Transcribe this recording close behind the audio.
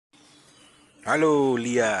Halo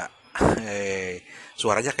Lia.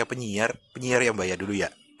 Suaranya kayak penyiar yang bayar dulu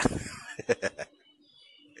ya.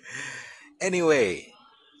 Anyway,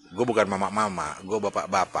 gue bukan mama-mama, gue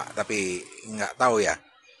bapak-bapak, tapi nggak tahu ya.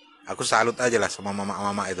 Aku salut aja lah sama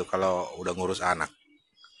mama-mama itu kalau udah ngurus anak.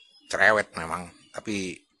 Cerewet memang,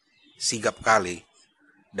 tapi sigap kali.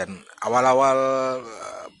 Dan awal-awal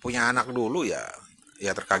punya anak dulu ya,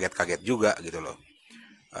 ya terkaget-kaget juga gitu loh.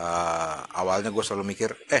 Awalnya gue selalu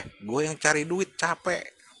mikir, gue yang cari duit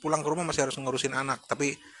capek, pulang ke rumah masih harus ngurusin anak.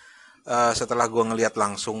 Tapi setelah gue ngelihat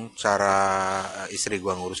langsung cara istri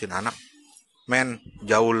gue ngurusin anak, men,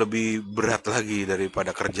 jauh lebih berat lagi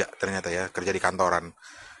daripada kerja ternyata ya, kerja di kantoran.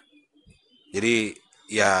 Jadi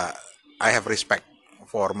ya, I have respect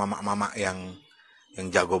for mama-mama yang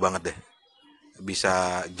jago banget deh,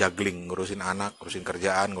 bisa juggling, ngurusin anak, ngurusin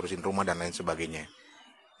kerjaan, ngurusin rumah dan lain sebagainya.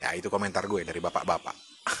 Ya itu komentar gue dari bapak-bapak.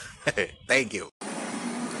 Thank you.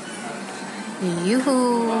 Yuhu,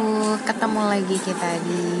 ketemu lagi kita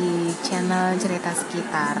di channel cerita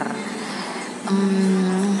sekitar.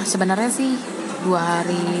 Sebenarnya sih 2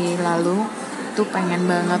 hari lalu tuh pengen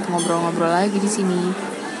banget ngobrol-ngobrol lagi di sini.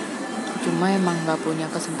 Cuma emang nggak punya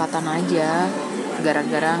kesempatan aja,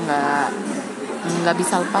 gara-gara nggak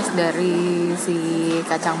bisa lepas dari si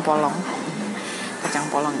kacang polong. Kacang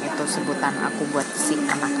polong itu sebutan aku buat si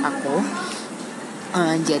anak aku.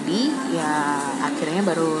 Jadi ya akhirnya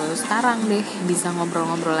baru sekarang deh bisa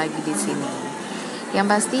ngobrol-ngobrol lagi di sini. Yang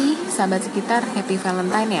pasti sahabat sekitar, happy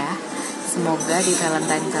Valentine ya. Semoga di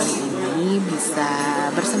Valentine kali ini bisa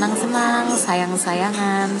bersenang-senang,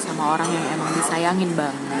 sayang-sayangan sama orang yang emang disayangin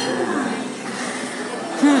banget.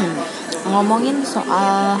 Ngomongin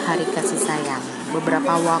soal hari kasih sayang.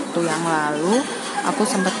 Beberapa waktu yang lalu aku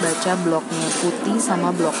sempat baca blognya Putih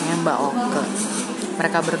sama blognya Mbak Oke.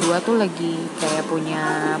 Mereka berdua tuh lagi kayak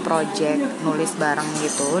punya project nulis bareng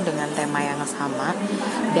gitu dengan tema yang sama,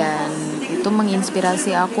 dan itu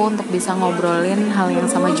menginspirasi aku untuk bisa ngobrolin hal yang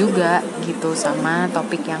sama juga gitu sama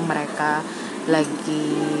topik yang mereka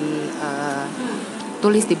lagi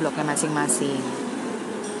tulis di blognya masing-masing.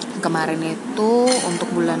 Kemarin itu untuk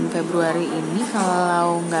bulan Februari ini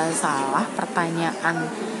kalau nggak salah pertanyaan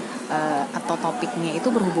atau topiknya itu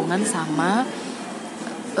berhubungan sama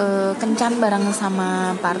kencan bareng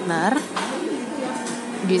sama partner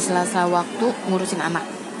di sela-sela waktu ngurusin anak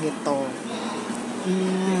gitu.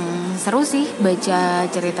 Seru sih baca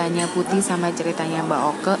ceritanya Putih sama ceritanya Mbak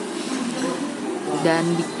Oke, dan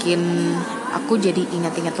bikin aku jadi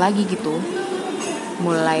ingat-ingat lagi gitu,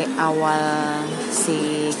 mulai awal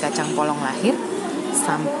si kacang polong lahir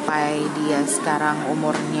sampai dia sekarang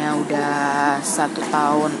umurnya udah 1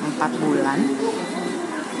 tahun 4 bulan.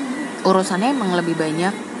 Urusannya emang lebih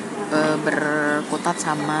banyak berkutat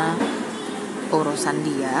sama urusan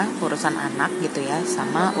dia, urusan anak gitu ya,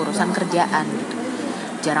 sama urusan kerjaan gitu.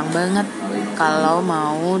 Jarang banget kalau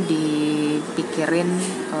mau dipikirin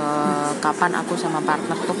kapan aku sama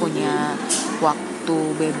partner tuh punya waktu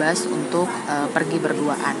bebas untuk pergi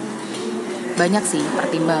berduaan. Banyak sih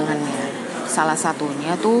pertimbangannya. Salah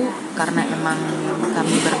satunya tuh karena emang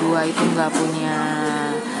kami berdua itu nggak punya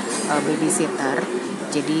babysitter,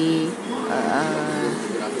 jadi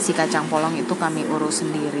si kacang polong itu kami urus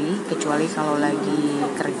sendiri, kecuali kalau lagi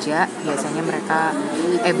kerja biasanya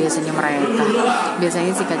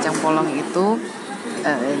si kacang polong itu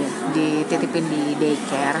dititipin di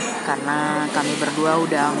daycare karena kami berdua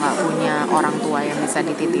udah nggak punya orang tua yang bisa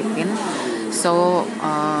dititipin. So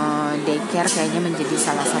daycare kayaknya menjadi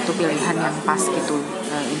salah satu pilihan yang pas gitu,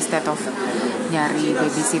 instead of nyari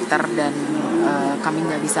babysitter dan kami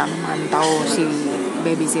nggak bisa memantau si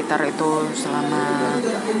babysitter itu selama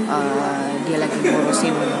dia lagi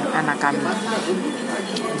ngurusin anak kami.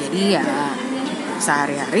 Jadi ya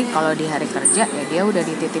sehari-hari kalau di hari kerja ya dia udah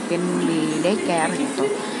dititipin di daycare gitu.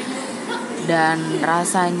 Dan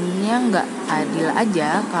rasanya nggak adil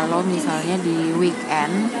aja kalau misalnya di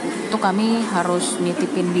weekend tuh kami harus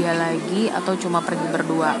nitipin dia lagi atau cuma pergi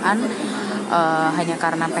berduaan hanya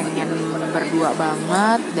karena pengen berdua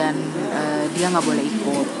banget, dan dia nggak boleh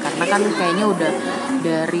ikut karena kan kayaknya udah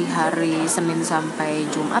dari hari Senin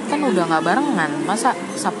sampai Jumat kan udah nggak barengan, masa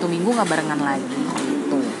Sabtu Minggu nggak barengan lagi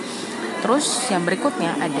gitu. Terus yang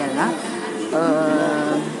berikutnya adalah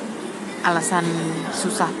alasan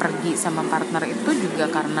susah pergi sama partner itu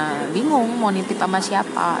juga karena bingung mau nitip sama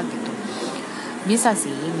siapa gitu. Bisa sih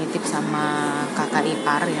nitip sama kakak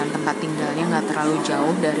ipar yang tempat tinggalnya nggak terlalu jauh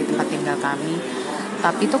dari tempat tinggal kami,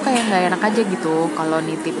 tapi tuh kayak nggak enak aja gitu kalau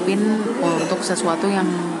nitipin untuk sesuatu yang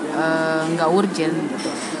nggak urgent gitu.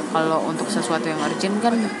 Kalau untuk sesuatu yang urgent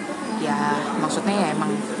kan ya maksudnya ya emang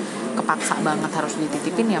kepaksa banget harus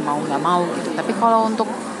dititipin, ya mau nggak mau gitu. Tapi kalau untuk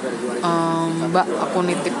Mbak, aku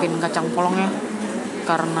nitipin kacang polongnya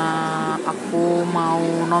karena aku mau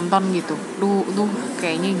nonton gitu. Duh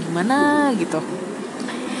kayaknya gimana gitu.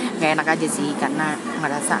 Gak enak aja sih, karena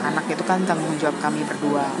ngerasa anak itu kan tanggung jawab kami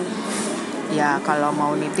berdua. Ya kalau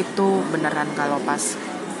mau nitip tuh beneran kalau pas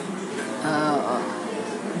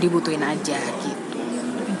dibutuhin aja gitu.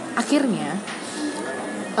 Akhirnya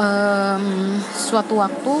suatu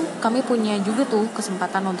waktu kami punya juga tuh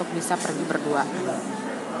kesempatan untuk bisa pergi berdua.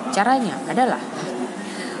 Caranya adalah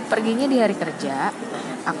perginya di hari kerja,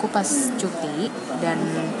 aku pas cuti, dan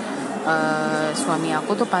suami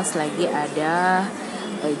aku tuh pas lagi ada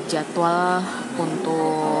jadwal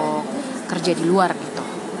untuk kerja di luar gitu.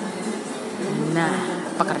 Nah,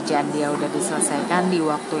 pekerjaan dia udah diselesaikan di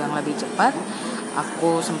waktu yang lebih cepat.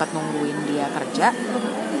 Aku sempat nungguin dia kerja.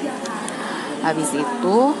 Habis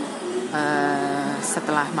itu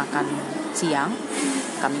setelah makan siang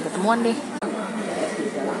kami ketemuan deh.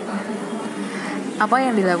 Apa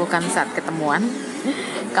yang dilakukan saat ketemuan?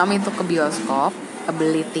 Kami tuh ke bioskop,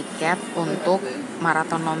 beli tiket untuk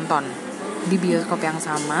maraton nonton di bioskop yang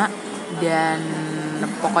sama, dan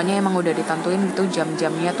pokoknya emang udah ditentuin gitu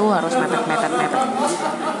jam-jamnya tuh harus mepet.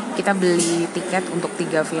 Kita beli tiket untuk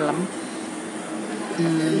 3 film.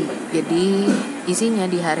 Jadi isinya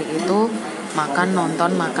di hari itu makan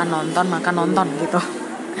nonton gitu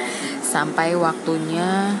sampai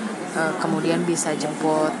waktunya kemudian bisa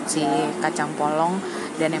jemput si kacang polong,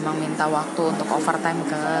 dan emang minta waktu untuk overtime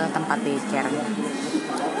ke tempat daycare.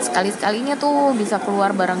 Sekali-sekalinya tuh bisa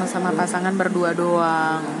keluar bareng sama pasangan berdua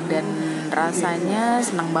doang, dan rasanya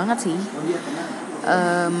senang banget sih.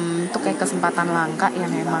 Itu kayak kesempatan langka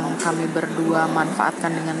yang emang kami berdua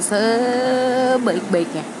manfaatkan dengan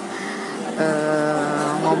sebaik-baiknya.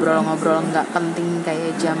 Ngobrol-ngobrol nggak penting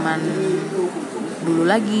kayak zaman dulu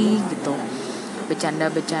lagi gitu, bercanda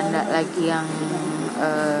lagi yang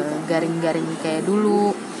garing-garing kayak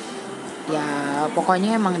dulu. Ya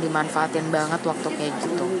pokoknya emang dimanfaatin banget waktu kayak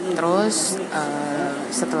gitu. Terus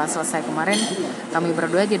setelah selesai kemarin, kami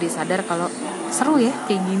berdua jadi sadar kalau seru ya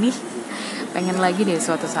kayak gini, pengen lagi deh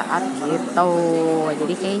suatu saat gitu.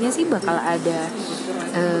 Jadi kayaknya sih bakal ada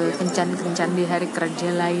kencan-kencan di hari kerja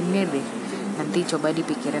lainnya deh. Nanti coba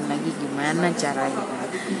dipikirin lagi gimana caranya.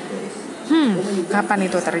 Kapan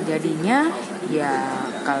itu terjadinya? Ya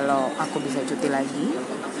kalau aku bisa cuti lagi,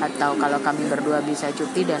 atau kalau kami berdua bisa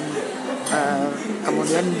cuti dan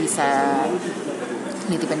kemudian bisa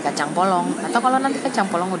nitipin kacang polong, atau kalau nanti kacang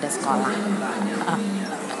polong udah sekolah.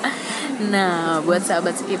 Nah, buat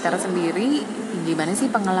sahabat sekitar sendiri, gimana sih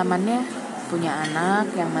pengalamannya punya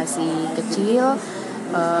anak yang masih kecil?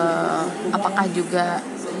 Apakah juga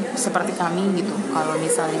seperti kami gitu, kalau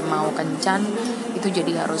misalnya mau kencan itu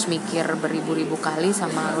jadi harus mikir beribu-ribu kali,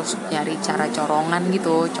 sama harus nyari cara colongan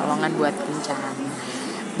buat kencan?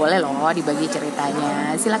 Boleh loh dibagi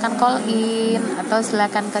ceritanya, silakan call in atau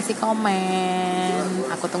silakan kasih komen,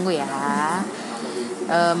 aku tunggu ya.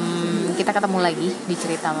 Kita ketemu lagi di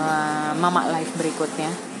cerita Mama Live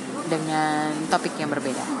berikutnya dengan topik yang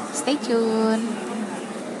berbeda. Stay tune.